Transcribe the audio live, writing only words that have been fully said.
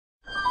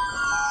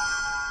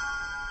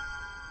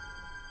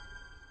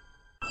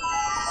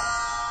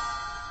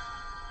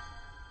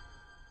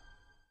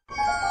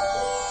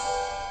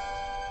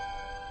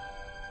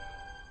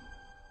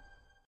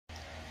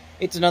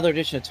It's another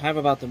edition of Time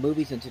About the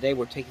Movies, and today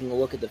we're taking a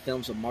look at the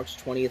films of March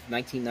 20th,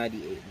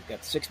 1998. We've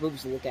got 6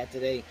 movies to look at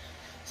today,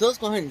 so let's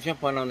go ahead and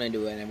jump on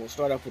into it. And we'll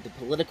start off with the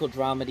political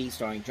dramedy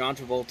starring John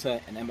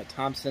Travolta and Emma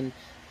Thompson,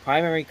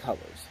 Primary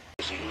Colors.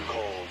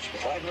 Called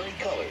Primary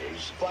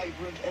Colors,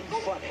 vibrant and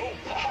funny.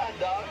 Hi,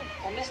 Doc.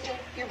 Well, mister,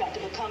 you're about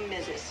to become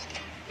Mrs.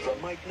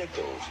 From Mike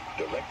Nichols,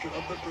 director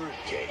of The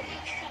Birdcage,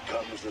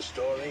 comes the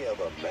story of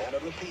a man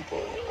of the people.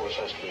 What's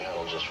has to be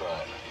handled just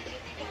right?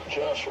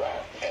 Just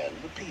right. And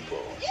the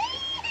people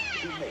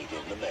who made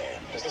him the man.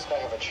 Does this guy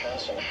have a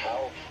chance in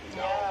hell?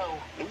 No.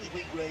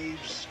 Newsweek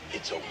raves,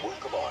 it's a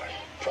work of art.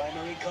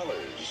 Primary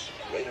Colors,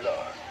 rated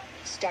R.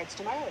 Starts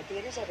tomorrow at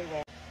theaters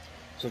everywhere.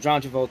 So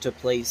John Travolta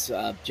plays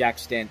Jack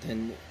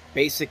Stanton,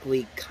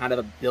 basically kind of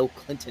a Bill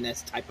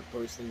Clinton-esque type of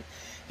person.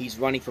 He's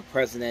running for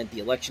president. The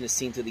election is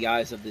seen through the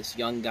eyes of this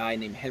young guy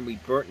named Henry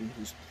Burton,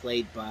 who's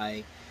played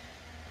by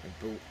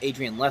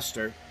Adrian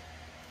Lester.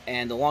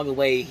 And along the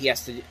way,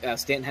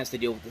 Stanton has to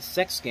deal with the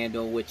sex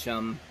scandal, which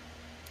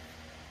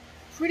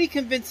pretty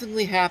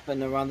convincingly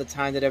happened around the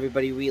time that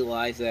everybody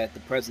realized that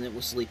the president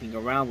was sleeping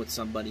around with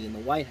somebody in the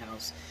White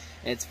House.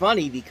 And it's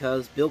funny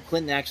because Bill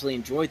Clinton actually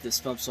enjoyed this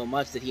film so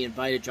much that he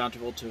invited John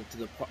Travolta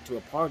to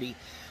a party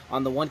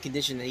on the one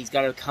condition that he's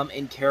got to come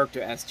in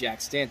character as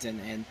Jack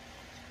Stanton, and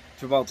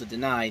Travolta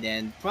denied,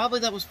 and probably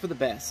that was for the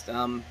best.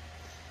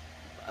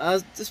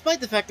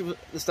 Despite the fact of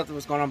the stuff that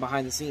was going on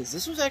behind the scenes,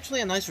 this was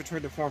actually a nice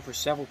return to form for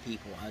several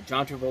people.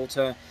 John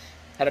Travolta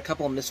had a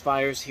couple of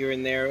misfires here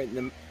and there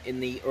in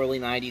the early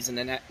 90s, and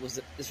then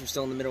this was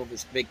still in the middle of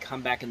his big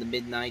comeback in the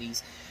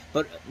mid-90s.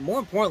 But more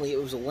importantly,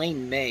 it was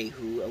Elaine May,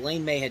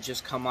 Elaine May had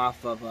just come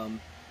off of,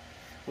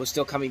 was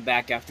still coming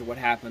back after what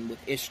happened with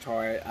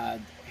Ishtar.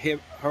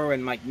 Her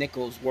and Mike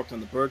Nichols worked on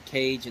The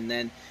Birdcage, and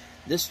then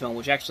this film,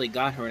 which actually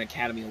got her an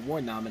Academy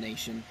Award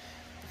nomination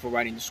for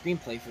writing the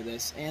screenplay for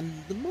this. And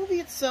the movie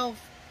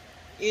itself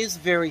is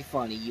very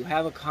funny. You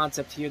have a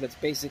concept here that's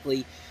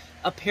basically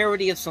a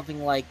parody of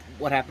something like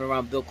what happened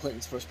around Bill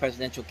Clinton's first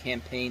presidential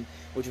campaign,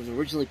 which was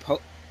originally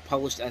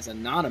published as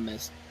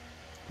anonymous,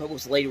 but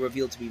was later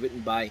revealed to be written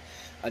by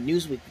a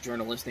Newsweek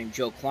journalist named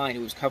Joe Klein,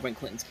 who was covering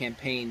Clinton's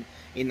campaign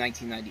in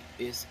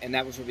 1990, and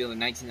that was revealed in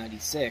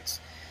 1996.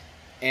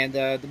 And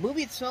the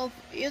movie itself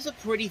is a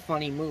pretty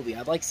funny movie.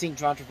 I like seeing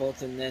John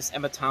Travolta in this.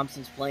 Emma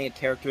Thompson's playing a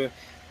character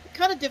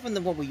kind of different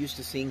than what we're used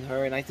to seeing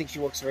her, and I think she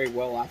works very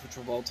well off of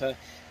Travolta.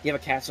 You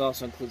have a cast that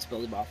also includes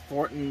Billy Bob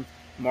Thornton,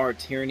 Maura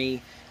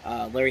Tierney,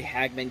 Larry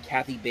Hagman,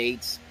 Kathy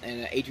Bates,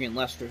 and Adrian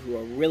Lester, who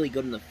are really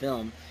good in the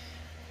film.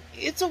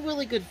 It's a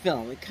really good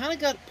film. It kind of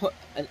got put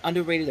an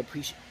underrated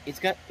appreciation. It's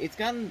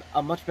gotten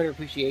a much better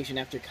appreciation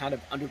after kind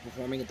of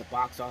underperforming at the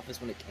box office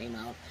when it came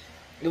out.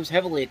 It was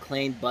heavily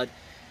acclaimed, but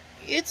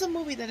it's a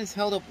movie that has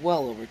held up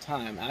well over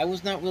time. I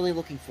was not really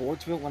looking forward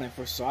to it when I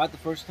first saw it the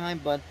first time,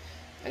 but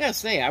I gotta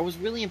say, I was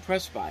really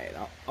impressed by it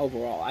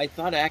overall. I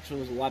thought it actually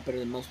was a lot better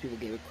than most people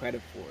gave it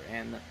credit for.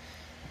 And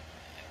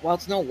while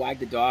it's no Wag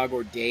the Dog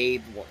or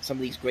Dave, some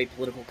of these great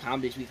political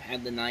comedies we've had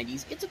in the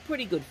 90s, it's a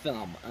pretty good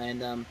film.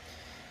 And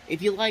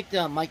if you liked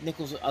Mike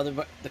Nichols'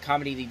 the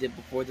comedy that he did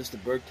before this, The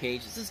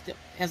Birdcage, this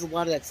has a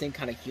lot of that same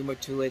kind of humor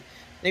to it.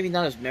 Maybe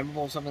not as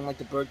memorable as something like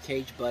The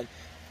Birdcage, but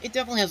it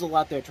definitely has a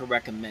lot there to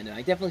recommend. And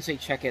I definitely say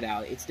check it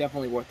out. It's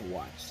definitely worth a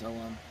watch. So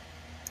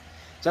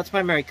that's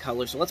Primary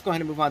Colors. So let's go ahead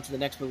and move on to the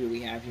next movie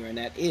we have here, and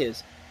that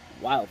is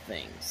Wild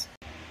Things.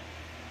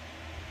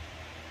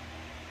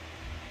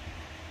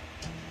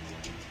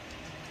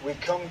 We've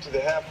come to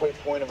the halfway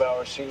point of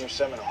our senior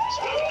seminars.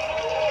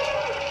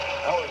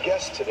 Our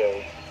guests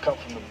today come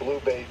from the Blue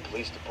Bay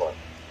Police Department.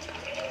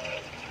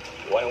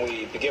 Why don't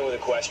we begin with a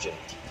question?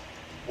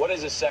 What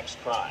is a sex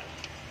crime?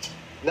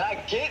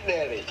 Not getting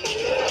any.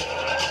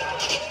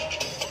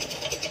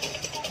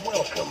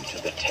 Welcome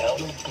to the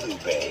town of Blue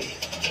Bay.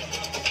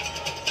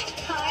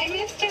 Hi,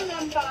 Mr.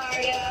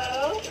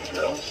 Lombardo. Hey,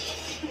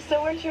 girls.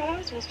 So where's your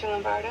house, Mr.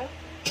 Lombardo?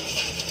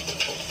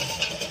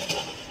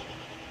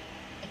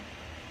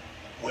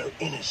 Where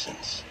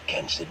innocence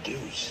can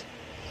seduce.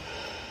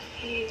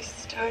 He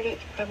started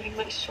rubbing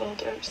my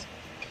shoulders.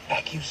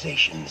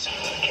 Accusations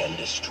can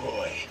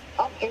destroy.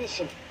 I'm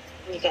innocent.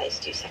 You guys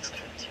do sex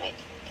crimes, right?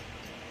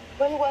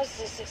 When was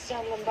this that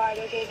Sam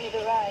Lombardo gave you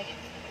the ride?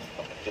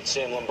 Did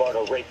Sam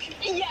Lombardo rape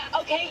you? Yeah,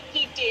 okay,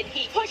 he did.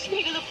 He pushed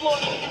me to the floor.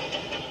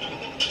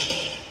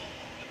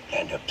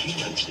 And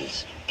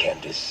appearances can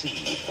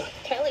deceive.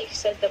 Kelly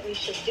said that we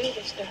should do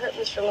this to hurt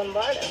Mr.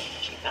 Lombardo.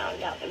 She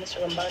found out that Mr.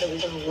 Lombardo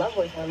was in love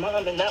with her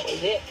mom, and that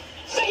was it.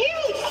 So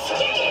you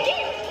stay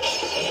here!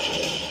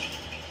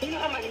 You know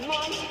how my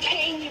mom's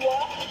paying you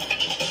off?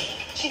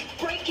 She's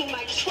breaking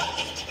my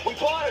trust. We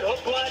bought it,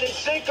 hook, line, and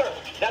sinker.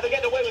 Now they're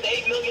getting away with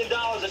 $8 million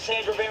of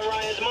Sandra Van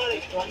Ryan's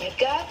money. You want my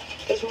gut?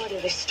 There's more to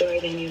this story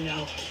than you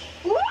know.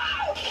 Woo!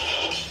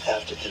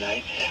 After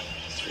tonight,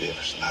 the three of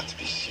us not to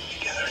be seen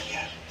together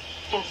again.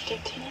 After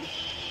tonight?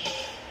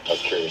 I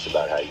was curious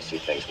about how you see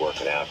things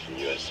working out for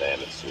you and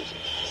Sam and Susan.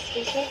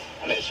 Excuse me?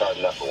 I mean, it's hard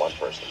enough for one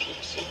person to keep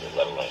a secret,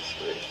 let alone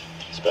 3.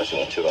 Especially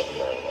when 2 of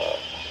them are in love.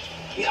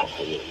 You don't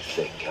really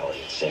think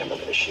Kelly and Sam are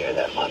going to share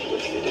that money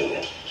with you, do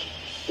you?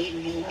 Leave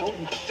me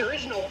alone. There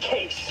is no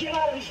case. Get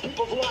out of these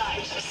people's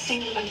lives.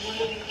 Sam, I'm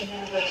really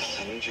nervous.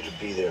 I need you to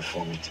be there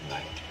for me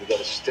tonight. We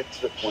gotta stick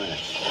to the plan.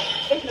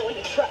 There's no one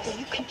to trust.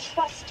 You can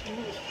trust me.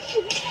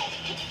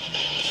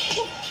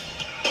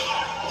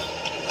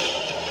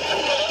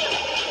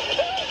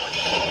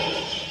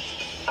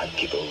 I'd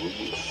keep a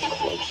real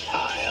close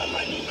eye on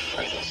my new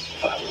friends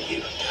if I were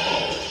you.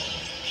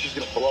 She's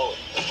gonna blow it.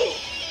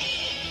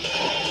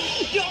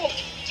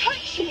 Don't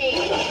touch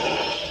me!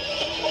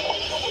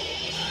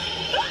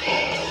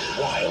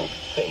 Wild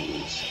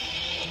things.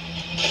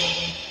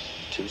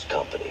 Two's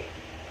company.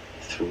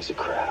 Three's a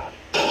crowd.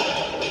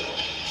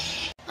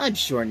 I'm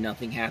sure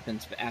nothing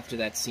happens after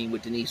that scene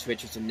with Denise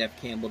Richards and Neve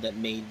Campbell that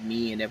made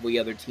me and every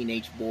other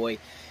teenage boy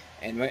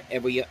and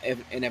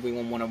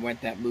everyone want to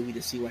rent that movie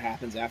to see what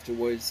happens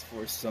afterwards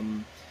for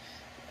some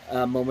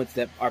moments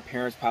that our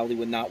parents probably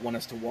would not want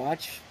us to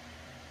watch.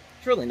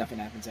 Surely nothing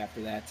happens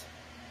after that.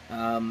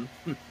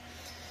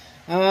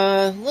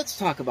 Let's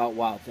talk about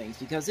Wild Things,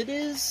 because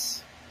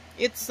it's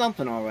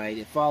something alright.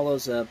 It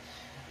follows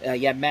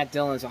Matt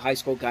Dillon is a high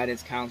school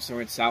guidance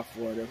counselor in South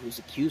Florida who's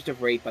accused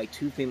of rape by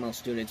two female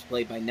students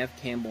played by Neve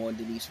Campbell and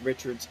Denise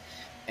Richards,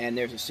 and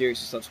there's a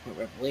series of subsequent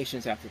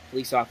revelations after a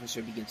police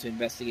officer begins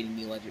investigating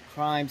the alleged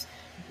crimes.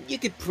 You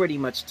could pretty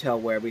much tell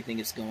where everything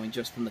is going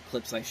just from the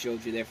clips I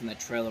showed you there from that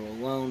trailer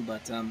alone,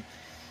 but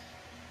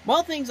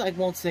Wild Things, I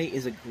won't say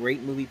is a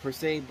great movie per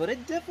se, but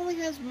it definitely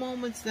has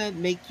moments that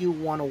make you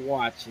want to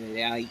watch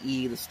it,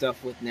 i.e. the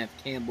stuff with Neve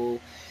Campbell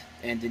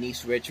and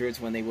Denise Richards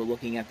when they were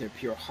looking at their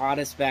pure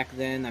hottest back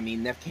then. I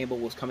mean, Neve Campbell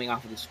was coming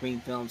off of the Scream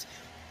films.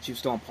 She was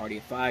still on Party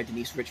of Five.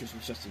 Denise Richards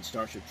was just in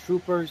Starship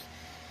Troopers.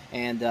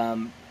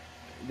 And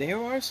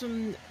there are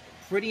some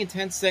pretty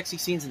intense, sexy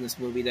scenes in this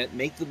movie that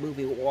make the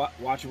movie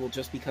watchable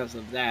just because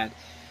of that.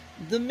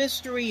 The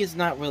mystery is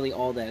not really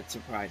all that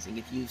surprising.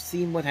 If you've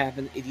seen what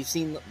happened, if you've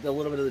seen the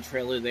little bit of the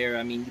trailer there,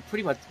 I mean, you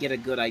pretty much get a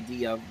good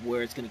idea of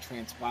where it's going to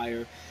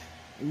transpire.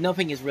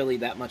 Nothing is really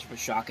that much of a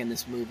shock in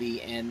this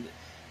movie, and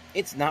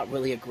it's not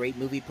really a great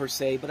movie per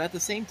se, but at the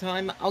same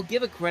time, I'll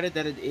give it credit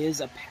that it is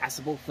a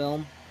passable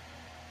film.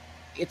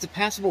 It's a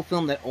passable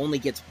film that only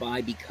gets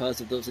by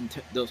because of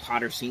those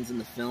hotter scenes in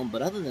the film,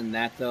 but other than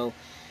that, though,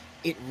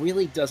 it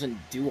really doesn't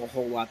do a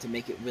whole lot to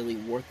make it really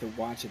worth the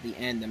watch at the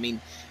end. I mean,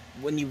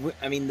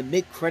 the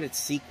mid-credits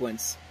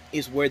sequence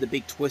is where the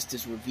big twist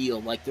is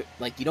revealed. Like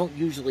you don't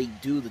usually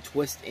do the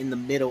twist in the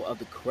middle of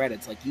the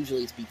credits. Like,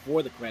 usually it's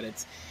before the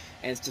credits,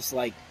 and it's just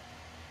like,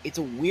 it's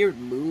a weird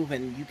move,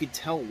 and you could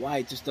tell why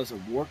it just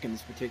doesn't work in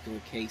this particular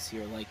case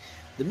here. Like,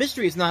 the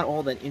mystery is not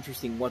all that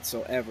interesting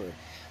whatsoever.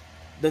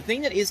 The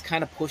thing that is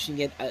kind of pushing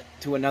it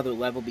to another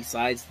level,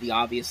 besides the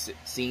obvious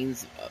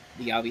scenes,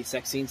 the obvious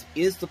sex scenes,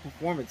 is the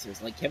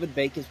performances. Like, Kevin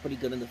Bacon's pretty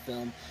good in the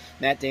film.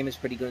 Matt Damon's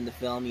pretty good in the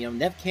film. You know,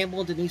 Neve Campbell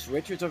and Denise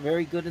Richards are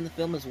very good in the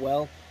film as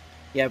well.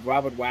 You have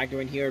Robert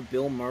Wagner in here,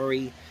 Bill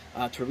Murray,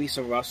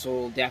 Teresa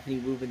Russell, Daphne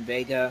Rubin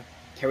Vega,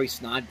 Carrie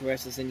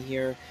Snodgrass is in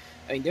here.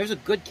 I mean, there's a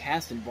good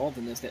cast involved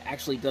in this that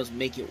actually does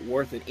make it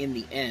worth it in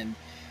the end.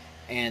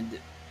 And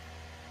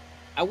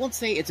I won't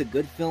say it's a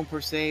good film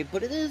per se,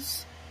 but it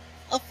is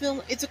a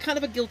film. It's a kind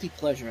of a guilty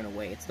pleasure in a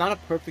way. It's not a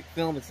perfect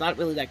film. It's not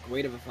really that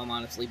great of a film,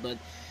 honestly, but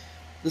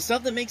the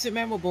stuff that makes it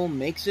memorable in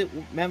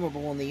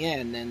the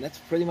end, and that's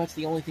pretty much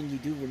the only thing you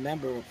do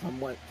remember from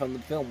the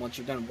film once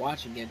you're done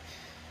watching it.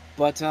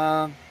 But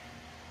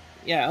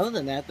yeah, other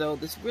than that, though,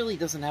 this really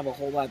doesn't have a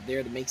whole lot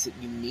there that makes it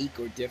unique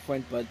or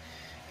different, but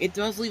it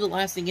does leave a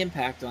lasting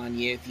impact on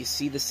you if you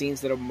see the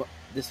scenes that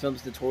this film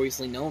is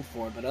notoriously known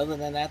for. But other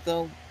than that,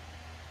 though,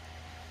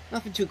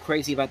 nothing too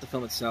crazy about the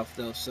film itself,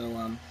 though.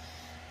 So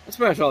that's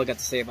pretty much all I got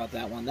to say about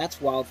that one. That's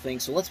Wild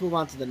Things. So let's move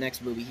on to the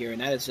next movie here, and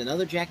that is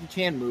another Jackie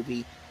Chan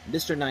movie,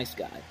 Mr. Nice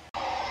Guy.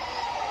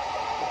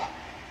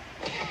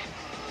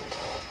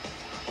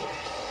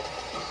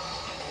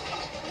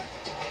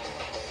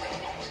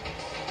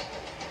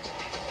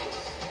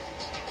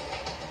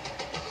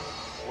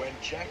 When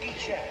Jackie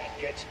Chan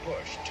gets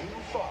pushed too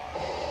far,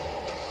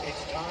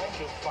 it's time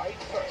to fight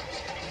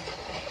first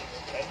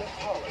and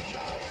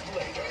apologize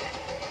later.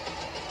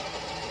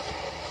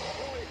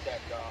 Who is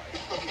that guy?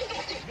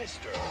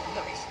 Mr.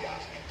 Nice Guy,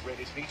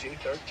 rated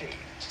PG-13,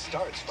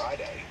 starts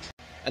Friday.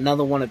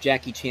 Another one of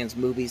Jackie Chan's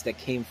movies that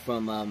came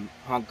from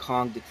Hong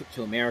Kong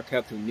to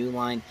America through New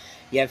Line.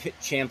 You have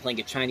Chan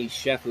playing a Chinese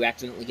chef who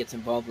accidentally gets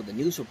involved with a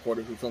news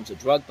reporter who films a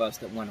drug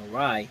bust that went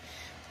awry,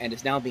 and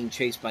is now being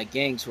chased by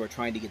gangs who are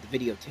trying to get the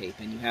videotape.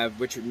 And you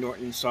have Richard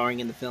Norton starring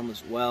in the film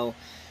as well.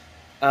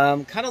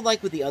 Kind of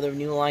like with the other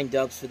New Line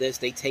dubs for this,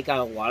 they take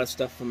out a lot of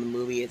stuff from the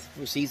movie. It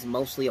receives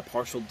mostly a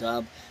partial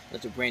dub.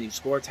 There's a brand new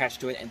score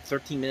attached to it, and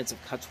 13 minutes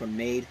of cuts were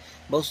made.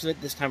 Most of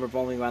it this time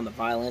revolving around the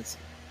violence,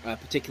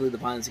 particularly the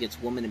violence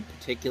against women in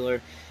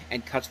particular,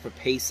 and cuts for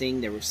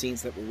pacing. There were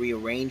scenes that were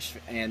rearranged,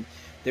 and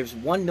there's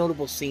one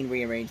notable scene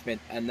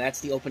rearrangement, and that's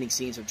the opening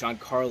scenes of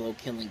Giancarlo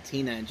killing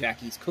Tina in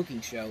Jackie's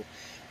cooking show.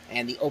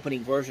 And the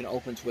opening version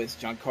opens with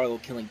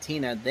Giancarlo killing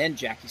Tina, then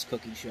Jackie's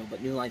cooking show,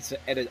 but New Line's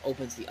edit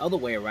opens the other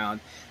way around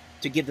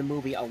to give the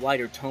movie a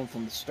lighter tone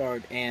from the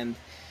start. And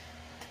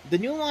The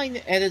New Line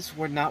edits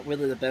were not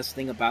really the best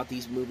thing about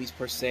these movies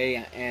per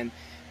se, and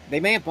they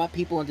may have brought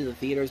people into the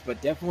theaters,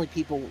 but definitely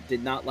people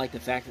did not like the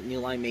fact that New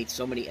Line made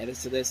so many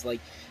edits to this. Like,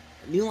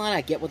 New Line,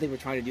 I get what they were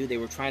trying to do. They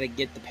were trying to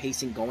get the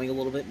pacing going a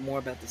little bit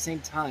more, but at the same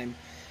time,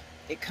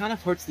 it kind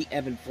of hurts the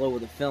ebb and flow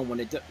of the film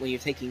when you're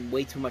taking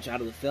way too much out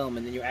of the film,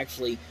 and then you're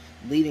actually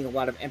leaving a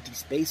lot of empty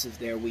spaces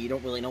there where you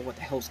don't really know what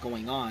the hell's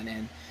going on.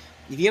 And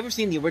if you've ever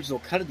seen the original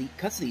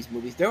cuts of these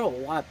movies, they're a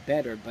lot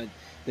better, but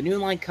the New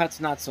Line cuts,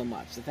 not so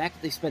much. The fact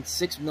that they spent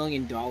 $6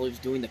 million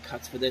doing the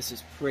cuts for this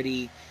is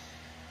pretty...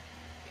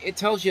 It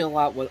tells you a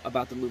lot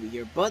about the movie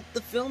here, but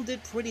the film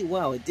did pretty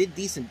well. It did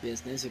decent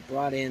business. It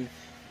brought in...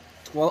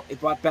 It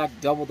brought back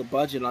double the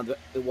budget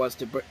it was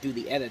to do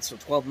the edits, so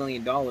 $12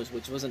 million,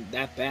 which wasn't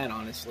that bad,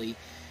 honestly.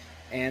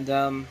 And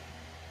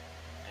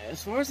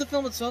as far as the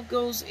film itself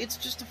goes, it's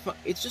just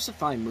a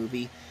fine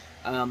movie.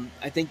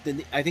 I think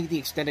the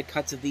extended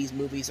cuts of these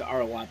movies are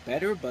a lot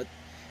better, but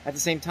at the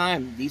same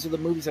time, these are the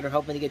movies that are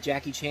helping to get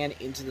Jackie Chan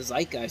into the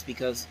zeitgeist,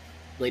 because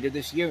later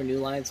this year, New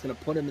Line's going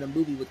to put him in a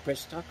movie with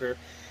Chris Tucker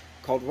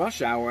called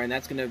Rush Hour, and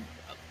that's going to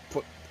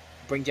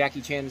bring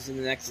Jackie Chan to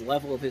the next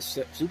level of his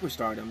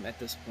superstardom at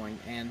this point.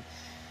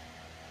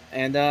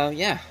 And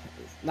yeah,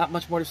 not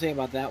much more to say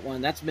about that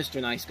one. That's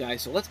Mr. Nice Guy.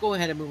 So let's go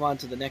ahead and move on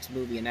to the next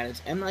movie, and that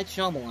is M. Night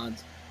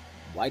Shyamalan's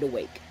Wide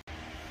Awake.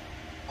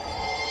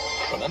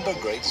 Remember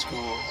grade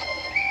school?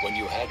 When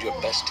you had your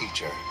best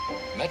teacher,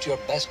 met your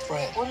best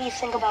friend. What do you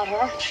think about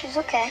her? She's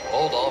okay.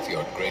 Pulled off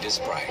your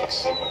greatest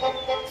pranks.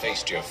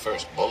 Faced your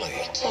first bully.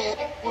 Can't.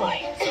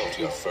 Why? Felt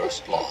your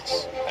first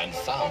loss. And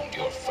found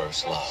your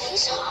first love.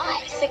 She's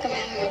hot. I think I'm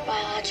having a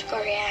biological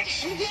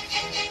reaction.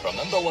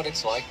 Remember what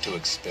it's like to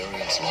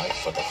experience life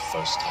for the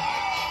first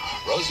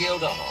time. Rosie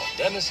O'Donnell,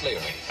 Dennis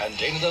Leary, and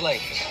Dana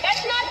Delaney.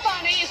 That's not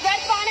funny. Is that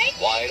funny?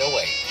 Wide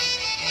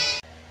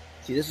Awake.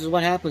 See, this is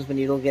what happens when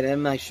you don't get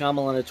M. Night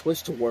Shyamalan a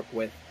twist to work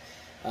with.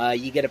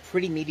 You get a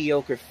pretty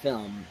mediocre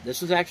film.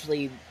 This was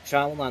actually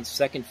Shyamalan's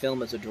second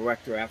film as a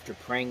director after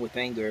Praying with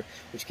Anger,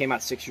 which came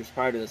out 6 years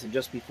prior to this, and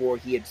just before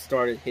he had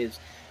started his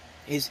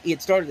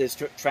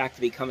track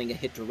to becoming a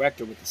hit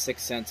director with The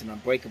Sixth Sense and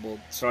Unbreakable,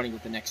 starting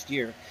with the next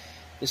year.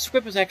 The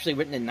script was actually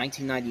written in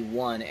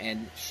 1991,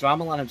 and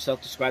Shyamalan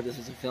himself described this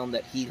as a film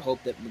that he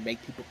hoped that would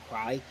make people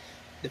cry.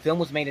 The film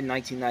was made in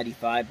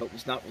 1995, but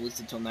was not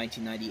released until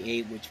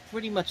 1998, which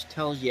pretty much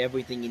tells you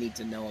everything you need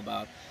to know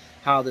about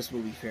how this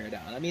movie fared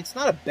out. I mean, it's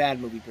not a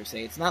bad movie per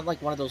se. It's not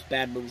like one of those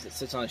bad movies that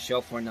sits on a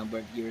shelf for a number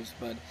of years,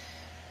 but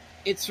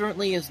it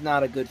certainly is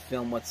not a good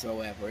film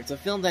whatsoever. It's a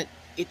film that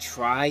it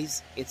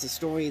tries. It's a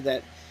story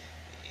that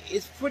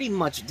is pretty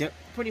much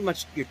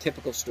your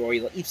typical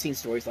story. You've seen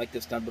stories like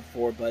this done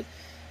before, but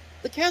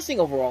the casting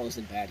overall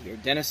isn't bad here.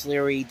 Dennis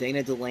Leary,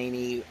 Dana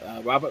Delaney,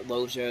 Robert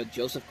Loggia,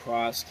 Joseph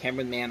Cross,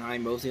 Cameron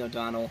Manheim, Rosie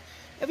O'Donnell.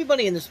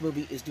 Everybody in this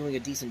movie is doing a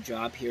decent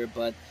job here,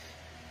 but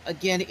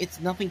again, it's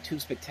nothing too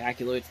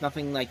spectacular. It's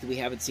nothing like we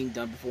haven't seen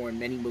done before in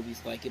many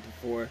movies like it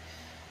before.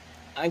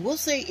 I will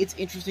say it's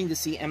interesting to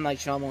see M. Night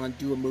Shyamalan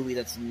do a movie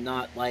that's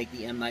not like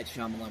the M. Night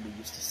Shyamalan we're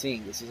used to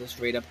seeing. This is a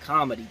straight-up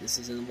comedy. This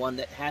isn't one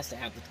that has to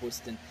have the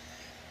twist and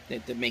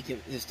to make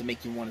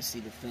you want to see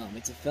the film.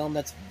 It's a film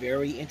that's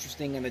very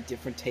interesting and a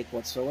different take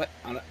whatsoever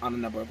on a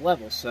number of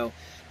levels. So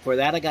for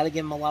that, I got to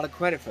give him a lot of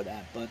credit for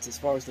that. But as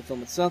far as the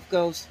film itself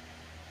goes,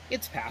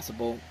 it's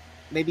passable.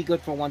 Maybe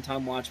good for a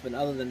one-time watch, but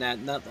other than that,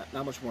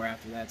 not much more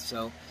after that.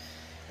 So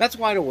that's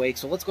Wide Awake.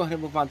 So let's go ahead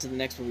and move on to the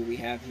next movie we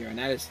have here, and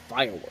that is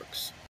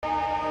Fireworks.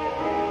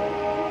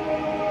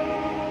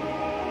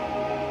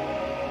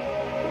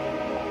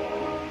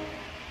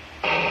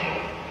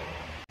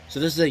 So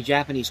this is a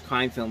Japanese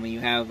crime film, and you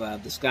have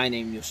this guy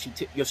named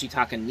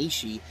Yoshitaka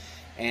Nishi,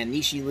 and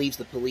Nishi leaves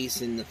the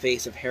police in the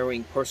face of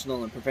harrowing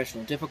personal and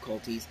professional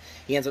difficulties.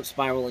 He ends up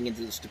spiraling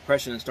into this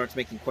depression and starts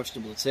making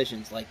questionable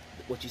decisions, like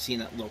what you see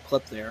in that little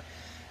clip there.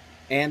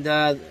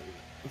 And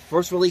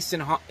first released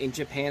in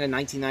Japan in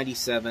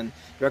 1997,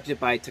 directed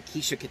by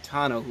Takesha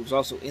Kitano, who's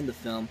also in the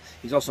film.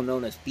 He's also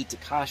known as Beat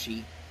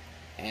Takashi,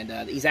 and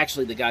he's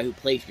actually the guy who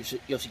plays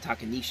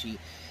Yoshitaka Nishi.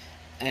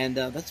 And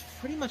that's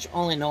pretty much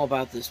all I know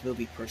about this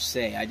movie per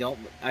se.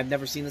 I've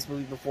never seen this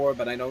movie before,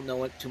 but I don't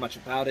know too much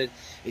about it.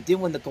 It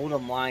did win the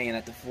Golden Lion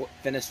at the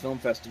Venice Film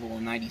Festival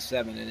in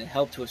 '97, and it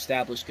helped to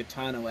establish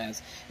Kitano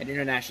as an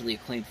internationally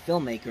acclaimed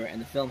filmmaker, and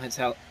the film has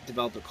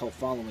developed a cult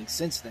following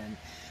since then.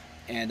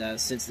 And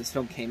since this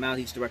film came out,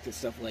 he's directed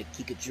stuff like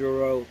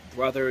Kikujiro,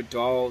 Brother,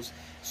 Dolls,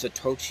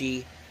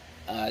 Satoshi,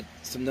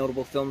 some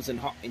notable films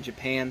in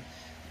Japan.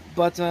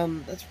 But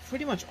that's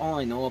pretty much all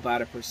I know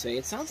about it per se.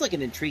 It sounds like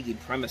an intriguing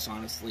premise,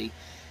 honestly.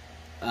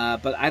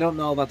 But I don't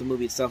know about the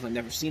movie itself. I've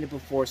never seen it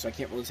before, so I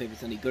can't really say if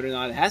it's any good or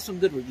not. It has some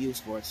good reviews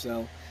for it,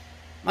 so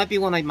might be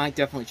one I might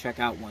definitely check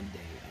out one day.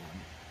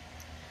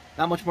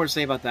 Not much more to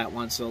say about that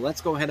one, so let's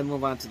go ahead and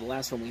move on to the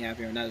last one we have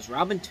here, and that is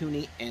Robin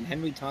Tunney and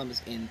Henry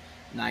Thomas in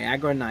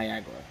Niagra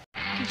Niagra.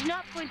 Could you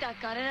not point that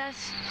gun at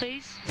us,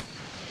 please?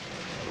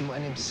 My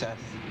name's Seth.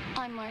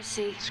 I'm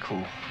Marcy. It's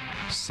cool.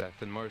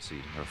 Seth and Marcy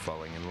are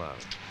falling in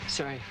love.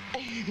 Sorry.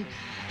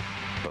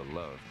 But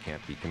love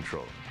can't be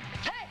controlled.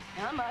 Hey,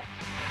 I'm up.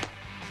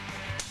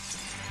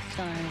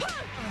 Sorry.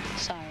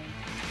 Sorry.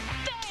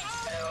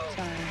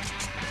 Sorry.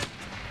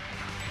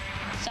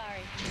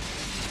 Sorry.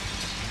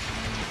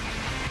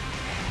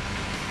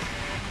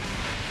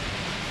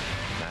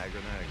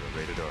 Niagra Niagra,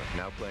 rated R.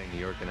 Now playing New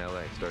York and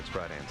LA. Starts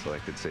Friday in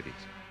selected cities.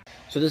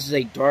 So this is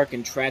a dark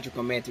and tragic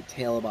romantic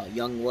tale about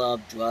young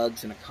love,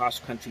 drugs, and a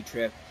cross-country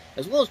trip,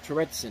 as well as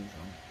Tourette's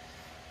syndrome.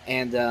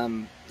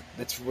 And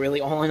that's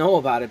really all I know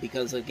about it,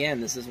 because,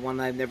 again, this is one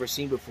I've never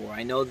seen before.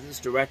 I know that this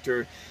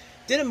director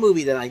did a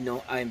movie that I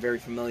know I am very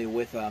familiar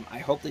with. I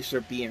Hope They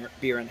Serve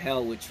Beer in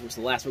Hell, which was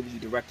the last movie he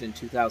directed in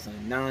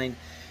 2009.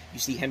 You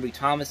see Henry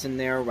Thomas in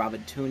there,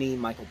 Robin Tooney,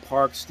 Michael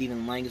Parks,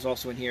 Stephen Lang is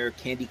also in here,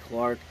 Candy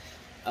Clark,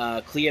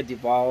 Clea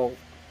Duvall,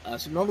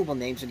 some notable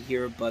names in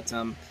here, but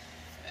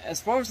as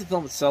far as the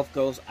film itself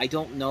goes, I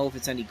don't know if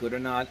it's any good or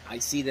not. I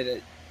see that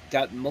it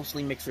got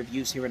mostly mixed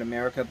reviews here in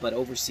America, but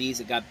overseas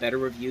it got better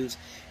reviews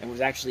and was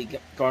actually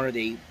garnered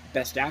a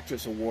Best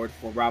Actress award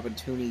for Robin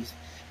Tooney's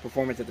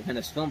performance at the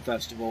Venice Film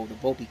Festival, the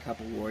Volpe Cup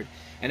Award,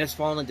 and has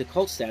fallen into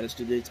cult status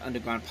due to its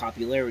underground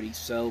popularity.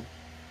 So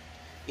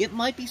it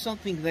might be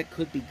something that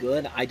could be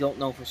good. I don't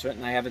know for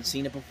certain. I haven't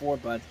seen it before,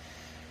 but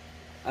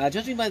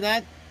judging by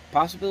that,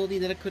 possibility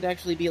that it could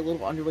actually be a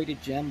little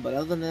underrated gem. But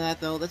other than that,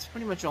 though, that's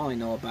pretty much all I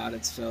know about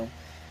it. So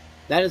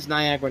that is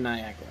Niagra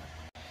Niagra.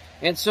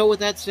 And so with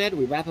that said,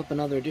 we wrap up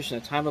another edition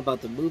of Time About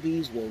the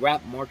Movies. We'll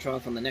wrap March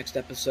off on the next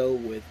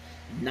episode with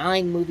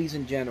 9 movies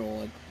in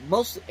general.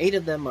 8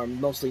 of them are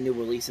mostly new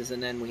releases,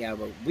 and then we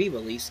have a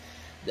re-release.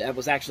 That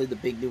was actually the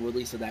big new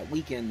release of that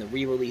weekend, the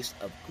re-release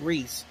of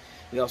Grease.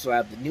 We also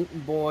have the Newton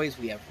Boys,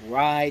 we have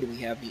Ride,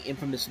 we have the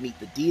infamous Meet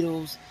the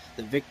Deedles,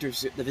 the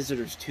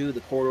Visitors 2,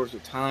 The Corridors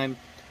of Time,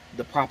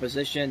 The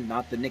Proposition,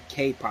 not the Nick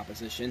Cave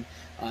Proposition,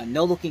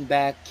 No Looking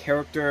Back,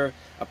 Character,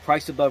 A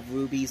Price Above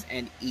Rubies,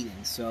 and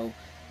Eden. So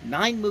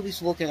 9 movies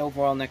to look at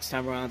overall next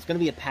time around. It's going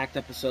to be a packed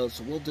episode,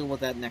 so we'll deal with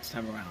that next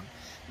time around.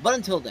 But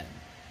until then,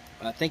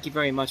 thank you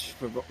very much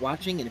for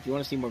watching, and if you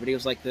want to see more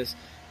videos like this,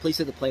 please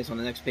hit the playlist on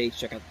the next page,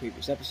 check out the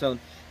previous episode,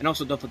 and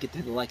also don't forget to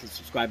hit the like and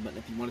subscribe button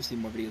if you want to see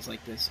more videos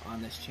like this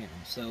on this channel.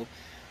 So,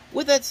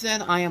 with that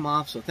said, I am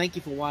off, so thank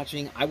you for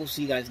watching. I will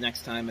see you guys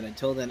next time, and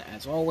until then,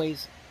 as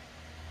always,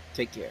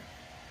 take care.